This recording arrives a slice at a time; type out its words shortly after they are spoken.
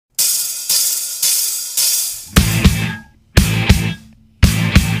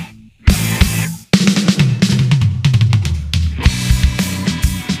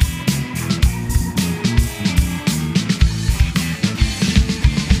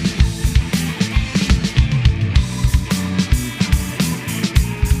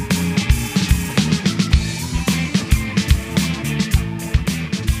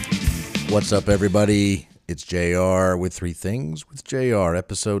What's up, everybody? It's JR with Three Things with JR,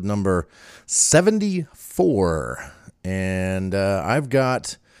 episode number 74. And I've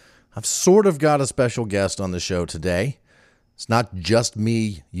sort of got a special guest on the show today. It's not just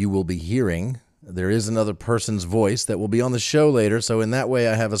me you will be hearing. There is another person's voice that will be on the show later, so in that way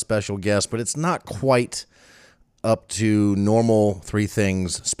I have a special guest, but it's not quite up to normal Three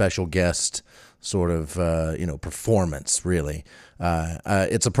Things special guest sort of, performance, really.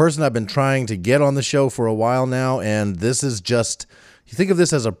 It's a person I've been trying to get on the show for a while now, and this is just, you think of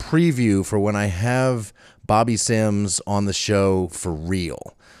this as a preview for when I have Bobby Sims on the show for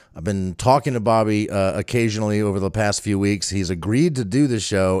real. I've been talking to Bobby occasionally over the past few weeks. He's agreed to do the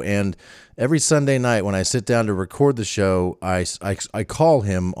show, and every Sunday night when I sit down to record the show, I call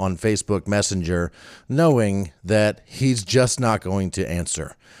him on Facebook Messenger, knowing that he's just not going to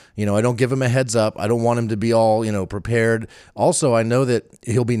answer. I don't give him a heads up. I don't want him to be all, prepared. Also, I know that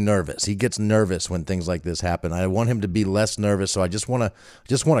he'll be nervous. He gets nervous when things like this happen. I want him to be less nervous, so I just want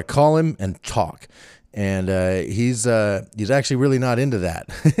to call him and talk. And he's actually really not into that.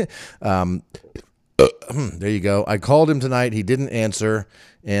 There you go. I called him tonight. He didn't answer.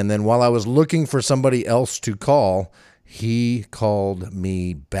 And then while I was looking for somebody else to call, he called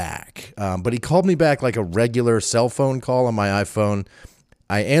me back. But he called me back like a regular cell phone call on my iPhone.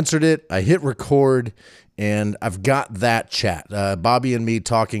 I answered it. I hit record. And I've got that chat. Bobby and me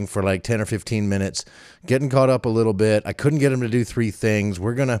talking for like 10 or 15 minutes, getting caught up a little bit. I couldn't get him to do Three Things.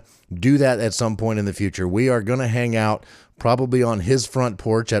 We're going to do that at some point in the future. We are going to hang out probably on his front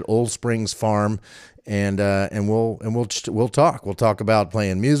porch at Old Springs Farm, and we'll talk. We'll talk about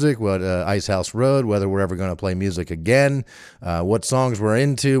playing music, what Ice House Road, whether we're ever going to play music again, what songs we're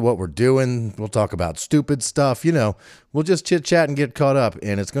into, what we're doing. We'll talk about stupid stuff. We'll just chit chat and get caught up,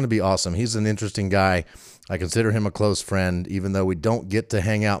 and it's going to be awesome. He's an interesting guy. I consider him a close friend, even though we don't get to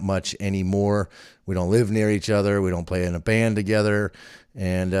hang out much anymore. We don't live near each other. We don't play in a band together.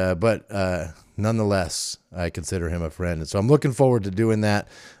 But nonetheless, I consider him a friend. And so I'm looking forward to doing that.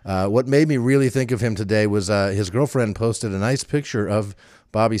 What made me really think of him today was his girlfriend posted a nice picture of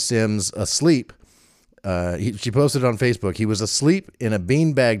Bobby Sims asleep. She posted it on Facebook. He was asleep in a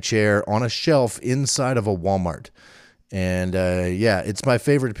beanbag chair on a shelf inside of a Walmart. And it's my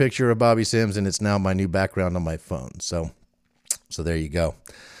favorite picture of Bobby Sims, and it's now my new background on my phone. So there you go.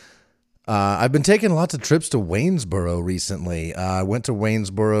 I've been taking lots of trips to Waynesboro recently. I went to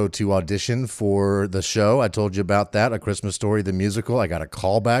Waynesboro to audition for the show. I told you about that, A Christmas Story, the musical. I got a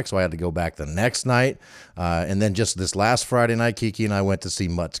call back, so I had to go back the next night. And then just this last Friday night, Kiki and I went to see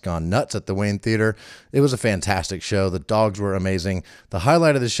Mutts Gone Nuts at the Wayne Theater. It was a fantastic show. The dogs were amazing. The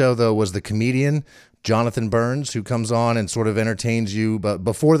highlight of the show, though, was the comedian Jonathan Burns, who comes on and sort of entertains you, but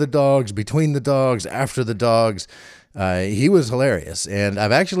before the dogs, between the dogs, after the dogs. He was hilarious, and I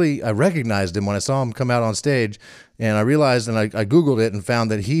recognized him when I saw him come out on stage, and I realized, and I Googled it and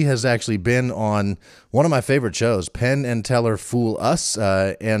found that he has actually been on one of my favorite shows, Penn and Teller Fool Us,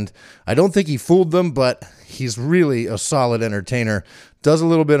 and I don't think he fooled them, but he's really a solid entertainer, does a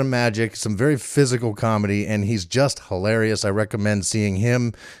little bit of magic, some very physical comedy, and he's just hilarious. I recommend seeing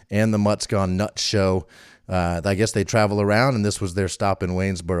him and the Mutts Gone Nuts show. I guess they travel around, and this was their stop in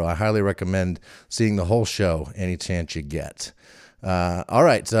Waynesboro. I highly recommend seeing the whole show any chance you get. All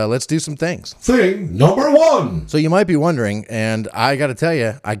right, let's do some things. Thing number one. So you might be wondering, and I got to tell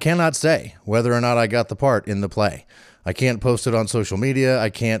you, I cannot say whether or not I got the part in the play. I can't post it on social media. I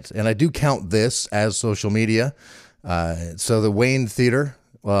can't, and I do count this as social media. So the Wayne Theater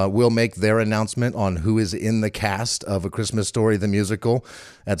will make their announcement on who is in the cast of A Christmas Story, the musical,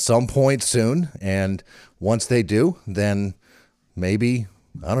 at some point soon. And once they do, then maybe,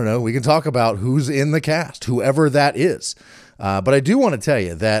 I don't know, we can talk about who's in the cast, whoever that is. But I do want to tell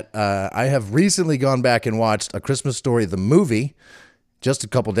you that I have recently gone back and watched A Christmas Story, the movie, just a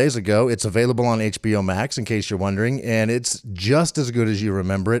couple days ago. It's available on HBO Max, in case you're wondering, and it's just as good as you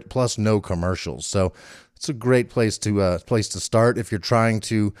remember it, plus no commercials. So it's a great place to start if you're trying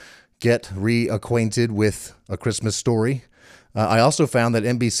to get reacquainted with A Christmas Story. I also found that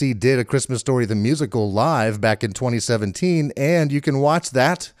NBC did A Christmas Story, the musical, live back in 2017, and you can watch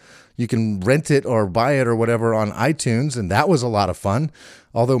that. You can rent it or buy it or whatever on iTunes, and that was a lot of fun.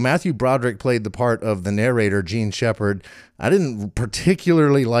 Although Matthew Broderick played the part of the narrator, Gene Shepard, I didn't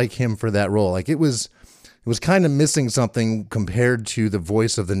particularly like him for that role. Like, it was kind of missing something compared to the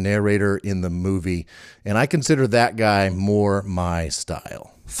voice of the narrator in the movie, and I consider that guy more my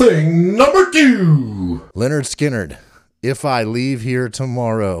style. Thing number two. Lynyrd Skynyrd, If I Leave Here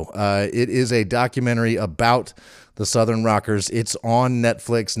Tomorrow. It is a documentary about the the Southern Rockers. It's on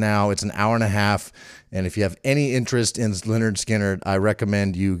Netflix now. It's an hour and a half. And if you have any interest in Lynyrd Skynyrd, I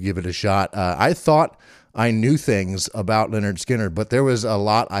recommend you give it a shot. I thought I knew things about Lynyrd Skynyrd, but there was a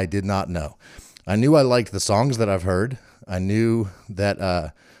lot I did not know. I knew I liked the songs that I've heard. I knew that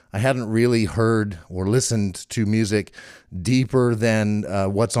I hadn't really heard or listened to music deeper than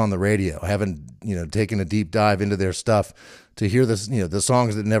what's on the radio. I haven't, taken a deep dive into their stuff to hear this, the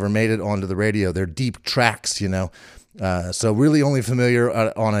songs that never made it onto the radio. They're deep tracks, So really only familiar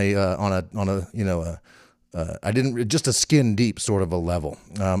I didn't, just a skin deep sort of a level.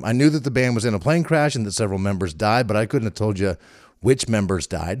 I knew that the band was in a plane crash and that several members died, but I couldn't have told you which members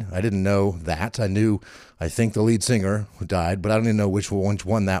died. I didn't know that. I think the lead singer who died, but I don't even know which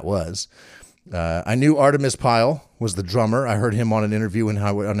one that was. I knew Artemis Pyle was the drummer. I heard him on an interview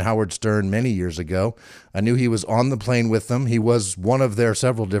on Howard Stern many years ago. I knew he was on the plane with them. He was one of their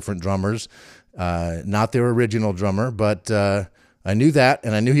several different drummers, not their original drummer, but I knew that,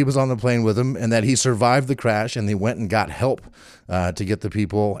 and I knew he was on the plane with them, and that he survived the crash, and he went and got help to get the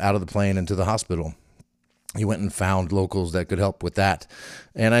people out of the plane and to the hospital. He went and found locals that could help with that.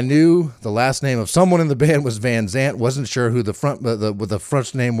 And I knew the last name of someone in the band was Van Zant. Wasn't sure who what the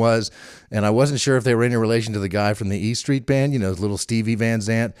first name was, and I wasn't sure if they were in relation to the guy from the E Street Band, little Stevie Van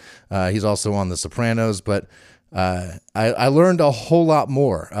Zant. He's also on The Sopranos, but I learned a whole lot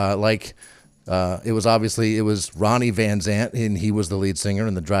more. It was Ronnie Van Zant, and he was the lead singer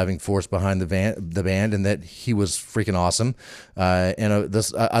and the driving force behind the band, and that he was freaking awesome.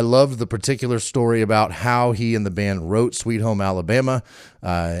 I loved the particular story about how he and the band wrote "Sweet Home Alabama."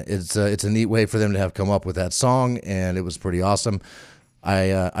 It's a neat way for them to have come up with that song, and it was pretty awesome.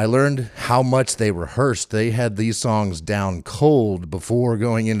 I learned how much they rehearsed. They had these songs down cold before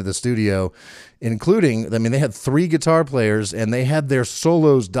going into the studio, including, they had 3 guitar players, and they had their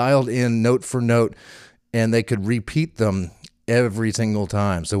solos dialed in note for note, and they could repeat them every single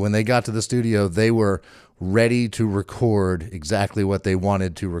time. So when they got to the studio, they were ready to record exactly what they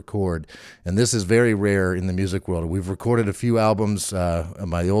wanted to record. And this is very rare in the music world. We've recorded a few albums,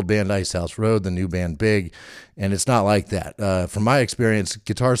 my old band Ice House Road, the new band Big, and it's not like that. From my experience,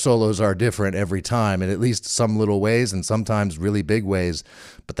 guitar solos are different every time, in at least some little ways, and sometimes really big ways.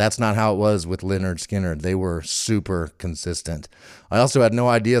 But that's not how it was with Lynyrd Skynyrd. They were super consistent. I also had no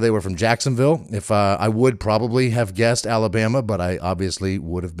idea they were from Jacksonville. If I would probably have guessed Alabama, but I obviously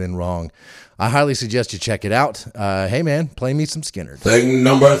would have been wrong. I highly suggest you check it out. Hey man, play me some Skynyrd. Thing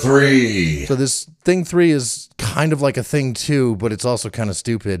number 3. So this thing 3 is kind of like a thing 2, but it's also kind of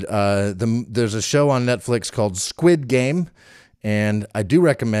stupid. There's a show on Netflix called Squid Game, and I do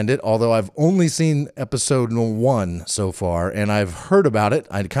recommend it, although I've only seen episode 1 so far, and I've heard about it.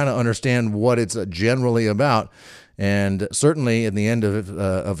 I kind of understand what it's generally about, and certainly in the end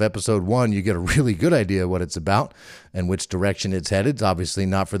of episode 1, you get a really good idea what it's about and which direction it's headed. It's obviously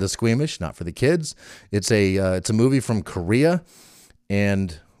not for the squeamish, not for the kids. It's a movie from Korea,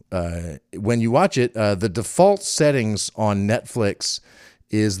 and when you watch it, the default settings on Netflix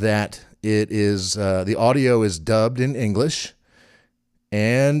is that it is the audio is dubbed in English,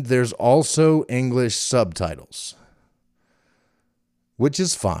 and there's also English subtitles, which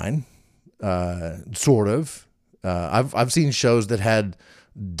is fine, sort of. I've seen shows that had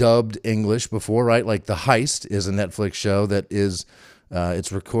dubbed English before, right? Like The Heist is a Netflix show that is I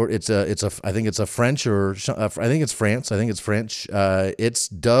think it's French. It's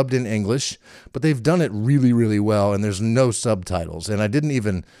dubbed in English, but they've done it really, really well, and there's no subtitles. And I didn't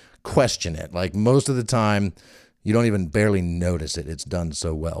even question it. Like most of the time, you don't even barely notice it. It's done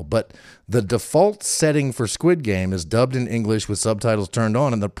so well. But the default setting for Squid Game is dubbed in English with subtitles turned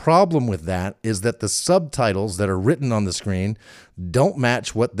on. And the problem with that is that the subtitles that are written on the screen don't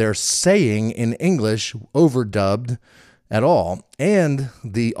match what they're saying in English overdubbed at all. And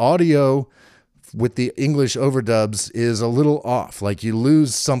the audio with the English overdubs is a little off. Like you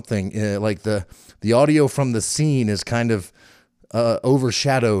lose something. Like the audio from the scene is kind of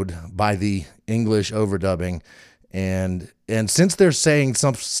overshadowed by the English overdubbing. And since they're saying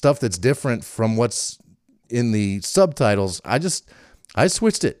some stuff that's different from what's in the subtitles, I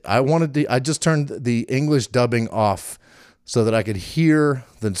switched it. I just turned the English dubbing off so that I could hear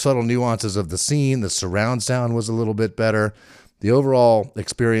the subtle nuances of the scene. The surround sound was a little bit better. The overall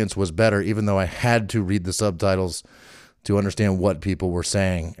experience was better, even though I had to read the subtitles to understand what people were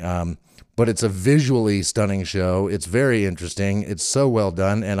saying. But it's a visually stunning show. It's very interesting. It's so well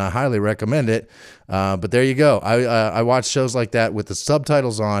done, and I highly recommend it. But there you go. I watch shows like that with the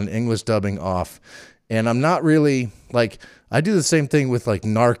subtitles on, English dubbing off, and I'm not really, like, I do the same thing with, like,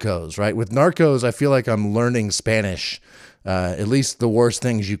 Narcos, right? With Narcos, I feel like I'm learning Spanish, at least the worst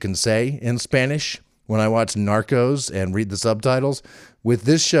things you can say in Spanish. when I watch Narcos and read the subtitles. With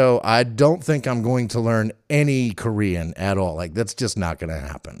this show, I don't think I'm going to learn any Korean at all. Like, that's just not going to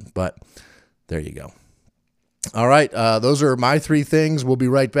happen. But there you go. All right, those are my 3 things. We'll be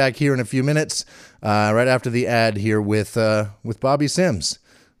right back here in a few minutes, right after the ad here with Bobby Sims.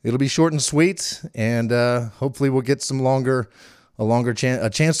 It'll be short and sweet, and hopefully we'll get a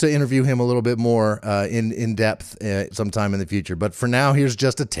chance to interview him a little bit more in depth sometime in the future. But for now, here's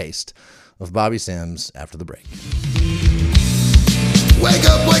just a taste of Bobby Sims after the break. Wake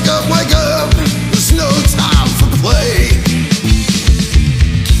up, wake up, wake up. There's no time for play.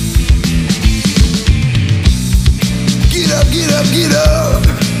 Get up, get up, get up.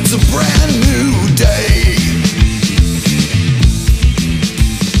 It's a brand new day.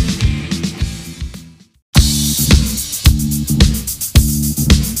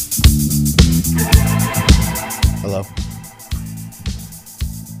 Hello.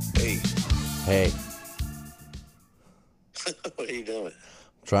 Hey. What are you doing?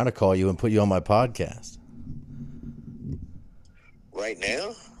 I'm trying to call you and put you on my podcast. Right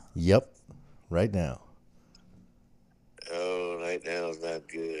now? Yep. Right now. Oh, right now is not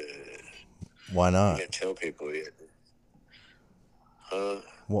good. Why I not? can't tell people yet. Huh?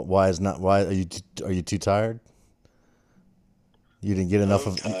 Why are you too tired? You didn't get enough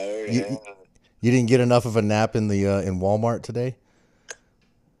I'm of tired. you didn't get enough of a nap in the in Walmart today?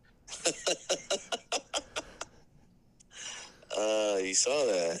 You saw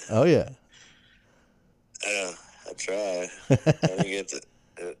that? Oh yeah. Yeah, I tried. I didn't get to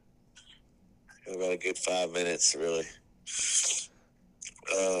about a good 5 minutes, really.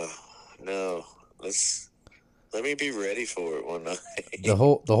 No. Let me be ready for it one night. The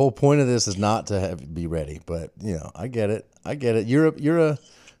whole point of this is not to be ready, but I get it. You're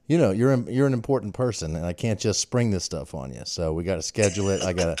an important person, and I can't just spring this stuff on you. So we got to schedule it.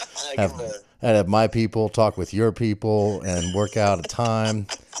 I got to have my people talk with your people and work out a time.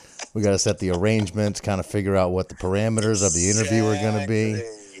 We got to set the arrangements, kind of figure out what the parameters of the interview are going to be.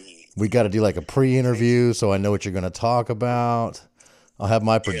 We got to do like a pre-interview, so I know what you're going to talk about. I'll have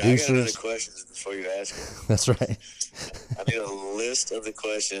my producers. I got other questions before you ask them. That's right. I need a list of the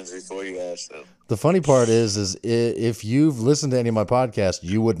questions before you ask them. The funny part is if you've listened to any of my podcasts,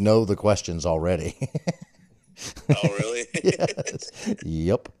 you would know the questions already. Oh, really? Yes.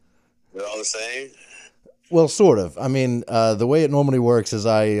 Yep. They're all the same? Well, sort of. I mean, the way it normally works is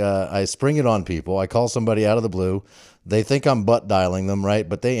I spring it on people. I call somebody out of the blue. They think I'm butt dialing them, right?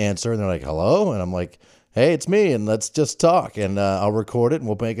 But they answer, and they're like, hello? And I'm like, hey, it's me, and let's just talk, and I'll record it, and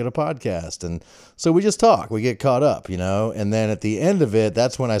we'll make it a podcast. And so we just talk. We get caught up, and then at the end of it,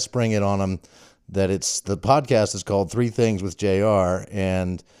 that's when I spring it on them that the podcast is called 3 Things with JR,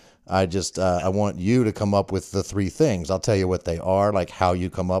 and I just I want you to come up with the 3 things. I'll tell you what they are, like how you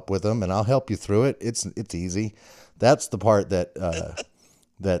come up with them, and I'll help you through it. It's easy. That's the part that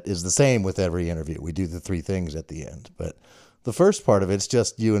that is the same with every interview. We do the 3 things at the end, but the first part of it's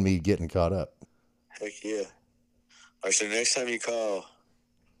just you and me getting caught up. Heck yeah. All right, so next time you call,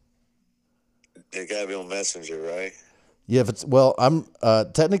 it got to be on Messenger, right? Yeah, I'm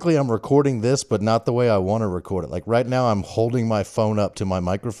technically I'm recording this, but not the way I want to record it. Like right now, I'm holding my phone up to my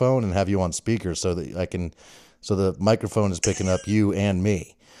microphone and have you on speaker so that so the microphone is picking up you and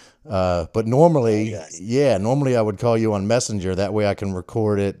me. But normally, normally I would call you on Messenger. That way I can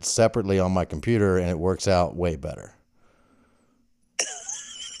record it separately on my computer and it works out way better.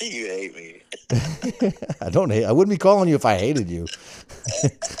 You hate me. I wouldn't be calling you if I hated you.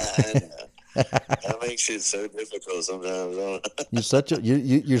 I know. That makes it so difficult sometimes.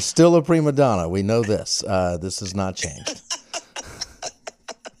 You're still a prima donna. We know this. This has not changed.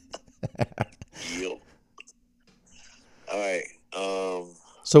 Yep. All right.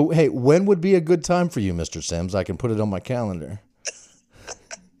 So, hey, when would be a good time for you, Mr. Sims? I can put it on my calendar.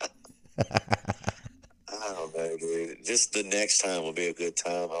 I don't know, dude. Just the next time will be a good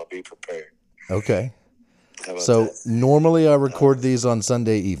time. I'll be prepared. Okay. How about So that? normally I record these on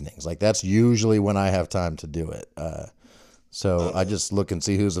Sunday evenings. Like that's usually when I have time to do it. So I just look and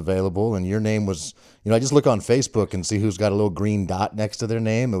see who's available. And your name was, I just look on Facebook and see who's got a little green dot next to their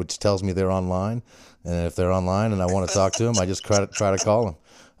name, which tells me they're online. And if they're online and I want to talk to them, I just try to call them.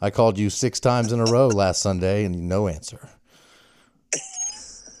 I called you 6 times in a row last Sunday and no answer.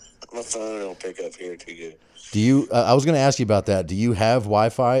 My phone don't pick up here too good. Do you? I was going to ask you about that. Do you have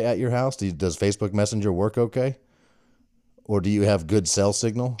Wi-Fi at your house? Does Facebook Messenger work okay? Or do you have good cell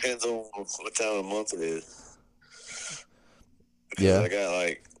signal? Depends on what time of month it is. Because Yeah. I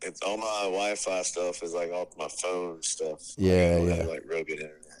got all my Wi-Fi stuff is like off my phone stuff. Yeah, I don't yeah. have, real good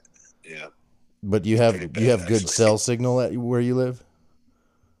internet. Yeah. But you have Pretty good bad, actually. cell signal at where you live?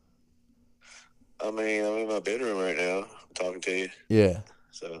 I mean, I'm in my bedroom right now talking to you. Yeah.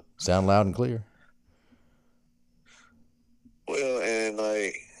 So, Sound loud and clear. well, and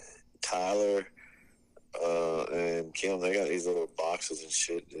like Tyler and Kim, they got these little boxes and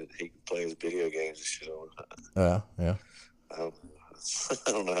shit that he can play his video games and shit on. Yeah. I don't,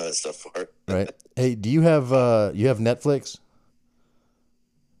 I don't know how that stuff works. Right. Hey, do you have Netflix?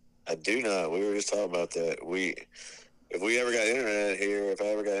 I do not. We were just talking about that. If we ever got internet here, if I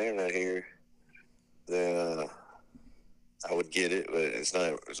ever got internet here, then I would get it, but it's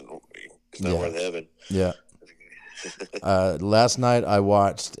not Yeah. worth having. Yeah. Last night I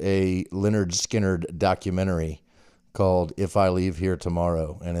watched a Leonard Skinner documentary called If I Leave Here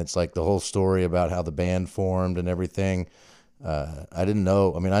Tomorrow, and it's like the whole story about how the band formed and everything. I didn't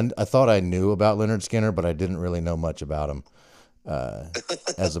know. I mean, I thought I knew about Leonard Skinner, but I didn't really know much about him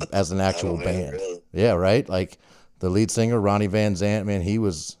as an actual band. Really. Yeah, right. Like the lead singer Ronnie Van Zant, man, he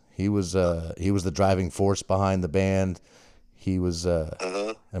was the driving force behind the band. He was. I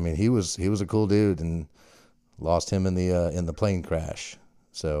mean, he was a cool dude, and lost him in the plane crash.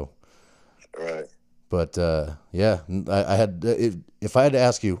 So. Right. But yeah, I had. If I had to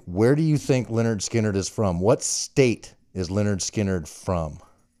ask you, where do you think Leonard Skinner is from? What state is Leonard Skinner from?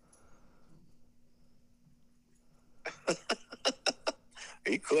 Are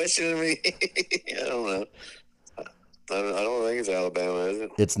you questioning me? I don't know. I don't think it's Alabama, is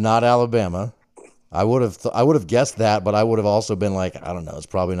it? It's not Alabama. I would have guessed that, but I would have also been like, I don't know. It's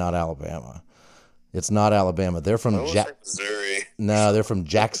probably not Alabama. It's not Alabama. They're from Missouri. No, they're from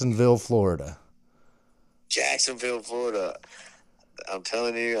Jacksonville, Florida. Jacksonville, Florida. I'm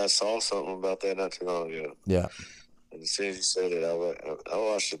telling you, I saw something about that not too long ago. Yeah. And as soon as you said it, I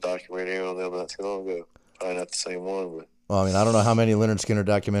watched a documentary on them not too long ago. Probably not the same one, but. Well, I mean, I don't know how many Leonard Skinner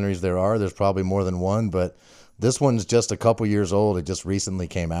documentaries there are. There's probably more than one, but this one's just a couple years old. It just recently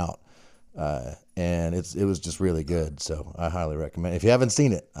came out, and it was just really good. So I highly recommend it. If you haven't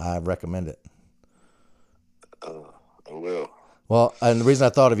seen it, I recommend it. I will. Well, and the reason I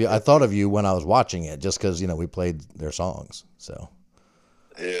thought of you when I was watching it, just because we played their songs. So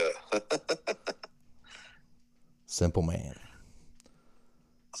Yeah. Simple Man.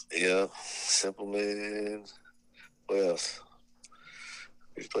 Yeah. Simple Man. What else?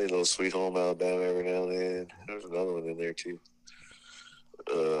 We played a little Sweet Home Alabama every now and then. There's another one in there too.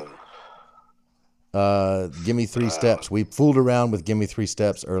 Give Me 3 Steps. We fooled around with Give Me 3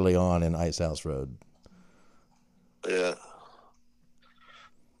 Steps early on in Ice House Road. Yeah.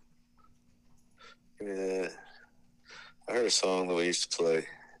 Yeah. I heard a song that we used to play.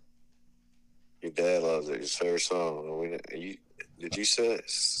 Your dad loves it. His favorite song. Did you say it?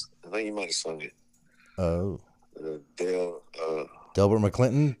 I think you might have sung it. Oh. Dale. Delbert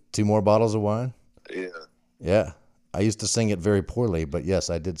McClinton, 2 More Bottles of Wine. Yeah. Yeah. I used to sing it very poorly, but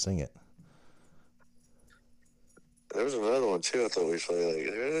yes, I did sing it. There was another one too. I thought we played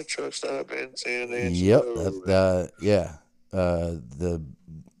like there's a truck stop in San Antonio. Yep. Yeah. The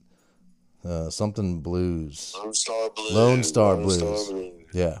something blues. Lone Star Blues. Lone Star Blues.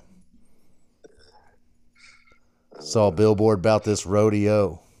 Yeah. Saw a billboard about this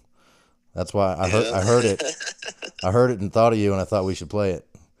rodeo. That's why I heard it. I heard it and thought of you, and I thought we should play it.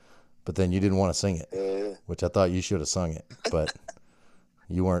 But then you didn't want to sing it, which I thought you should have sung it, but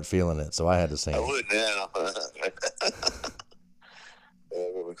you weren't feeling it, so I had to sing it. I would now.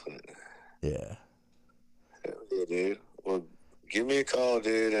 Yeah. Yeah, dude. Well, give me a call,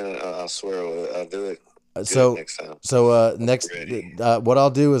 dude, and I swear I'll do it. So next time. So next, what I'll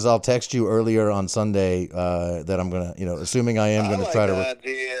do is I'll text you earlier on Sunday that I'm gonna, assuming I am gonna try to. I like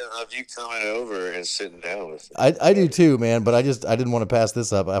the idea of you coming over and sitting down with me. I do too, man. But I didn't want to pass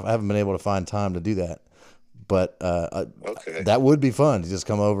this up. I haven't been able to find time to do that. But okay, that would be fun to just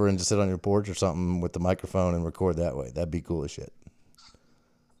come over and just sit on your porch or something with the microphone and record that way. That'd be cool as shit.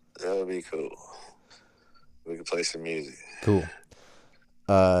 That would be cool. We could play some music. Cool.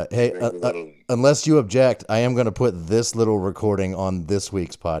 Hey, unless you object, I am going to put this little recording on this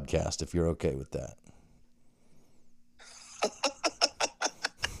week's podcast, if you're okay with that.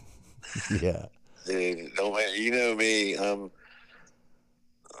 Yeah. Dude, you know me.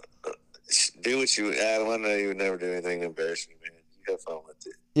 Do what you, Adam. I know you would never do anything to embarrass me, man. You have fun with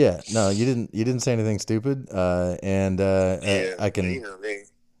it. Yeah. No, you didn't say anything stupid. Yeah, I can. You know me.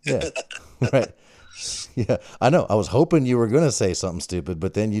 Yeah. Right. Yeah, I know. I was hoping you were going to say something stupid,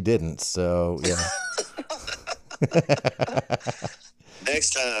 but then you didn't. So, yeah.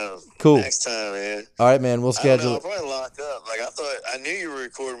 Next time. Cool. Next time, man. All right, man. We'll schedule I'll probably lock up. Like, I knew you were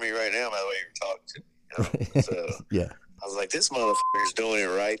recording me right now by the way you were talking to me. So, yeah. I was like, this motherfucker's doing it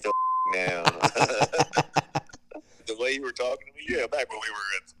right the now. The way you were talking to me, yeah, back when we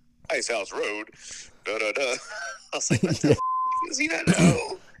were Ice House Road. Da da da. I was like, what the f- does he not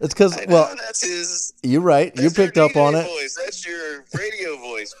know? It's because, I know, well, that's his. you're right. You That's your picked up on DJ it. Voice. That's your radio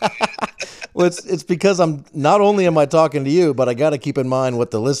voice. Man. Well, it's because I'm not only am I talking to you, but I got to keep in mind what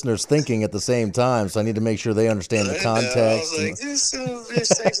the listener's thinking at the same time. So I need to make sure they understand the I know. context. I was like, this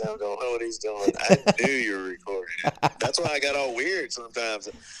thinks I don't know what he's doing. I knew you were recording it. That's why I got all weird sometimes.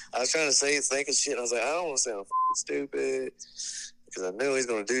 I was trying to think of shit. I was like, I don't want to sound fucking stupid because I knew he's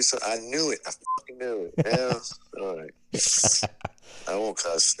going to do something. I knew it. I fucking knew it. Yeah. All right. I won't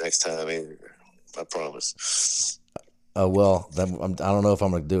cuss next time either. I promise. Oh, well, then I don't know if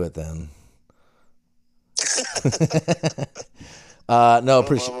I'm going to do it then. No,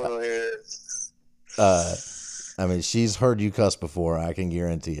 appreciate. Mama don't hear it. I mean, she's heard you cuss before. I can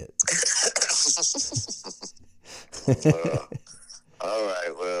guarantee it. All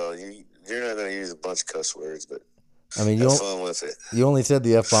right. Well, you're not going to use a bunch of cuss words, but I mean, have fun with it. you only said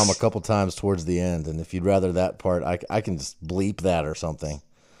the F-bomb a couple times towards the end, and if you'd rather that part, I can just bleep that or something.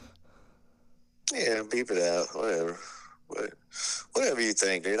 Yeah, beep it out. Whatever. Whatever you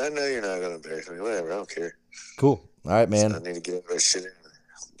think, dude. I know you're not going to embarrass me. Whatever. I don't care. Cool. All right, man. I need to get that shit in.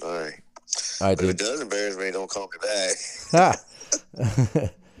 All right. All right, But if it dude. does embarrass me, don't call me back. Ha.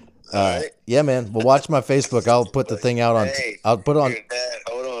 All right. Yeah, man. Well, watch my Facebook. I'll put the thing out on. Hey, I'll put it on. your dad,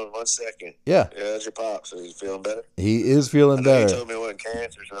 hold on 1 second. Yeah, Yeah, that's your pops. Is he feeling better? he is feeling I know you better. told me it wasn't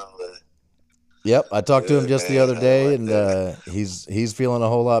cancer or something, but Yep, I talked to him Good, just the man. other I day, like and that. he's feeling a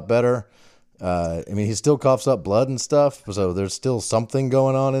whole lot better. I mean, he still coughs up blood and stuff, so there's still something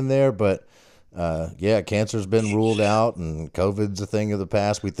going on in there. But yeah, cancer's been ruled out, and COVID's a thing of the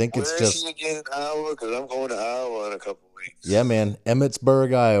past. We think it's where just is he again in Iowa? Because I'm going to Iowa in a couple weeks. yeah, man.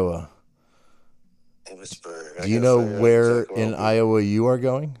 Emmitsburg, Iowa. Emmitsburg. Do you know where in Iowa you are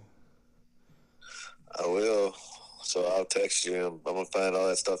going? I will. So I'll text you. I'm going to find all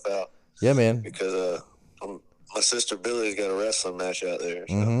that stuff out Yeah, man. because my sister Billy's got a wrestling match out there.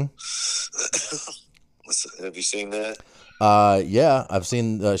 So. Mm-hmm. Have you seen that? Yeah, I've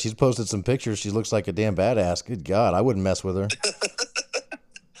seen. She's posted some pictures. She looks like a damn badass. Good God, I wouldn't mess with her.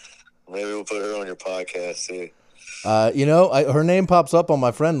 Maybe we'll put her on your podcast too. You know, her name pops up on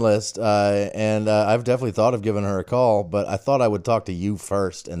my friend list, and I've definitely thought of giving her a call, but I thought I would talk to you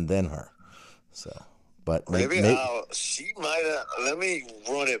first and then her. So, but Maybe she might. Let me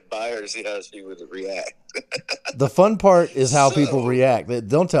run it by her to see how she would react. the fun part is how So- people react.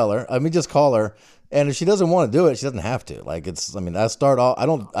 Don't tell her. I mean, just call her. And if she doesn't want to do it, she doesn't have to. Like it's. I mean, I start off. I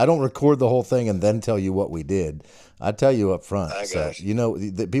don't record the whole thing and then tell you what we did. I tell you up front, I so got you. you know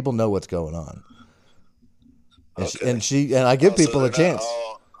the people know what's going on. And, Okay. and I give Oh, so people a they're not chance.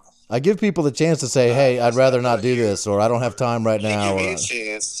 all- I give people the chance to say, "Hey, I'd rather not do you. this," or "I don't have time right now." Give me Or, a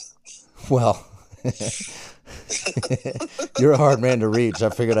chance. well, you're a hard man to reach. I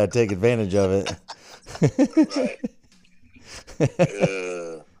figured I'd take advantage of it. Right.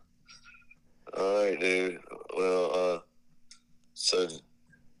 All right, dude. Well, so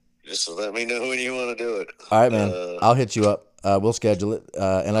just let me know when you want to do it. All right, man. I'll hit you up. We'll schedule it.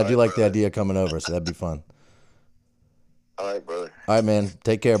 And I do like the brother. idea of coming over, so that'd be fun. All right, brother. All right, man.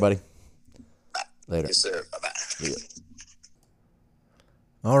 Take care, buddy. Later. Yes, sir. Bye-bye.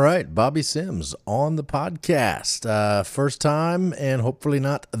 All right, Bobby Sims on the podcast. First time, and hopefully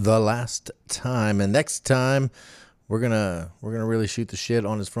not the last time. And next time, we're gonna really shoot the shit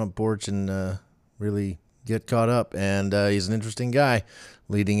on his front porch and really get caught up. And he's an interesting guy,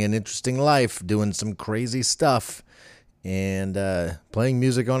 leading an interesting life, doing some crazy stuff. And playing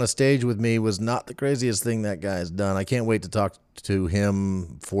music on a stage with me was not the craziest thing that guy's done. I can't wait to talk to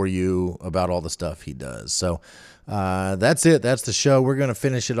him for you about all the stuff he does. So that's it. That's the show. We're going to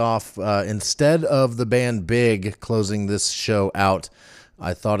finish it off. Instead of the band Big closing this show out,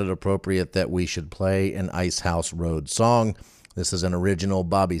 I thought it appropriate that we should play an Ice House Road song. This is an original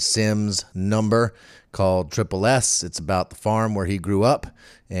Bobby Sims number called Triple S. It's about the farm where he grew up,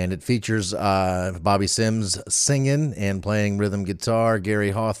 and it features Bobby Sims singing and playing rhythm guitar,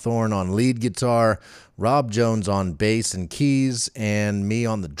 Gary Hawthorne on lead guitar, Rob Jones on bass and keys, and me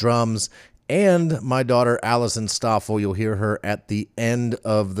on the drums, and my daughter Allison Stoffel. You'll hear her at the end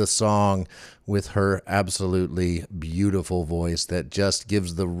of the song with her absolutely beautiful voice that just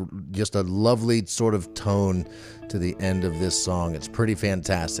gives just a lovely sort of tone to the end of this song. It's pretty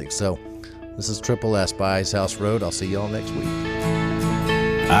fantastic. So this is Triple S by Ice House Road. I'll see y'all next week.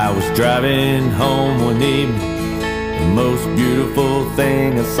 I was driving home one evening, the most beautiful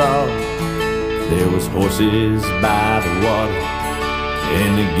thing I saw. There was horses by the water,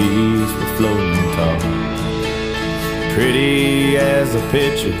 and the geese were floating tall. Pretty as a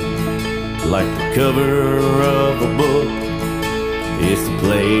picture, like the cover of a book. It's the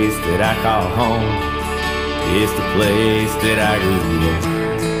place that I call home. It's the place that I grew up.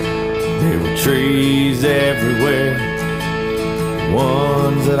 There were trees everywhere,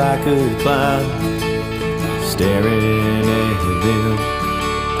 ones that I could climb. Staring at them,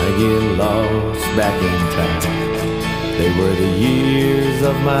 I get lost back in time. They were the years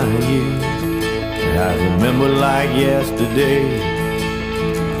of my youth, and I remember like yesterday.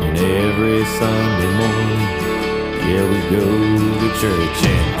 And every Sunday morning, yeah, we go to church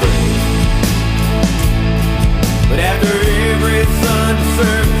and pray. But after every Sunday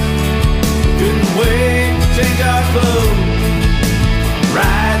service, couldn't wait to change our clothes.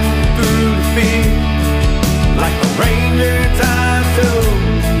 Riding through the field like a ranger time told.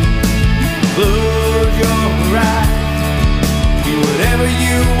 Close your eyes, be whatever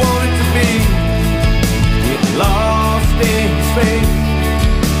you want it to be. Get lost in space,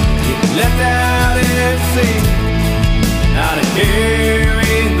 get left out at sea. Not a care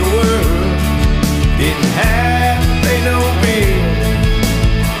in the world, didn't have to pay no bill.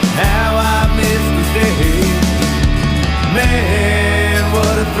 How I miss the day, man,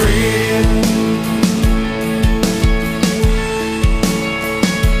 what a thrill.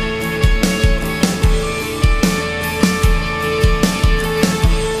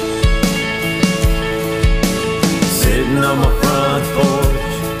 On my front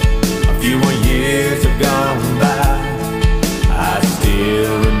porch, a few more years have gone by. I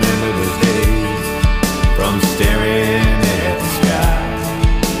still remember those days from staring at the sky.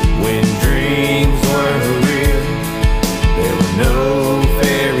 When dreams were real, there were no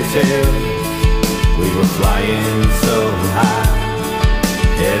fairy tales. We were flying so high,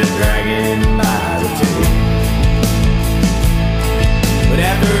 had a dragon by the tail. But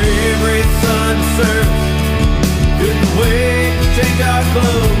after every Sunday service, couldn't wait to change our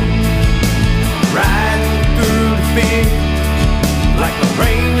clothes. Riding through the field like a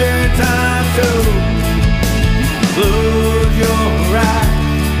ranger time told. Close your eyes,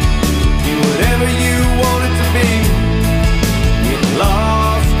 be whatever you want it to be. Get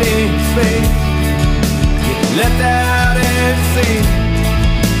lost in space, get left out at sea.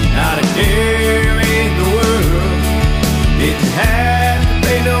 Not a care in the world, didn't have to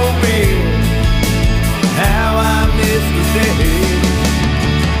pay no bill. How I miss the day,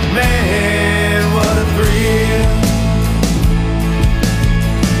 man, what a thrill.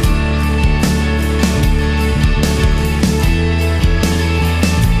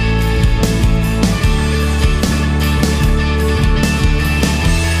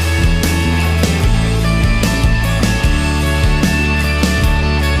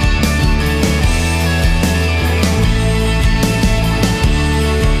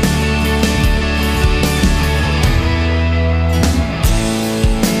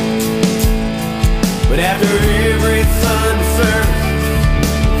 But after every Sunday service,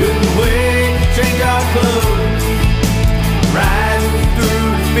 couldn't wait to change our clothes. Riding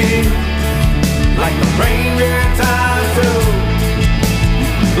through the field like a ranger time told.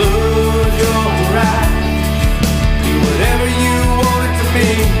 Close your eyes, be whatever you want it to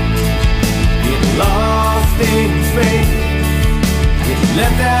be. Get lost in space, get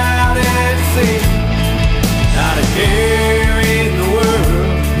left out at sea. Not a care in the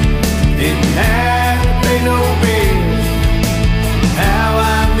world, didn't have no bill. How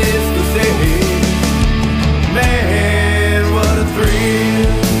I miss the day, man, what a thrill.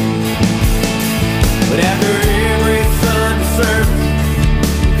 But after every Sunday service,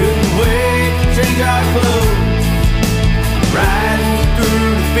 couldn't wait to change our clothes. Riding through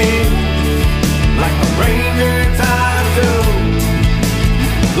the field like a ranger time told.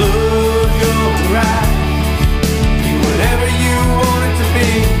 Close your eyes, be whatever you want it to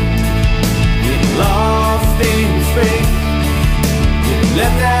be. Get lost in space, get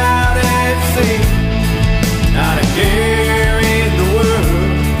left out at sea. Not a care in the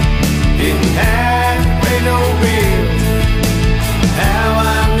world, didn't have to pay no bill. How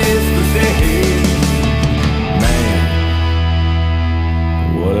I miss the day, man,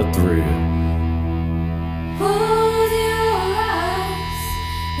 what a thrill. Close your eyes,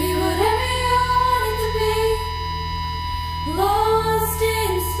 be whatever you want it to be. Lost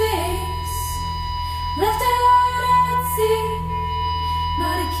in space, left out at sea,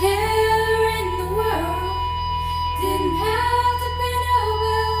 not a care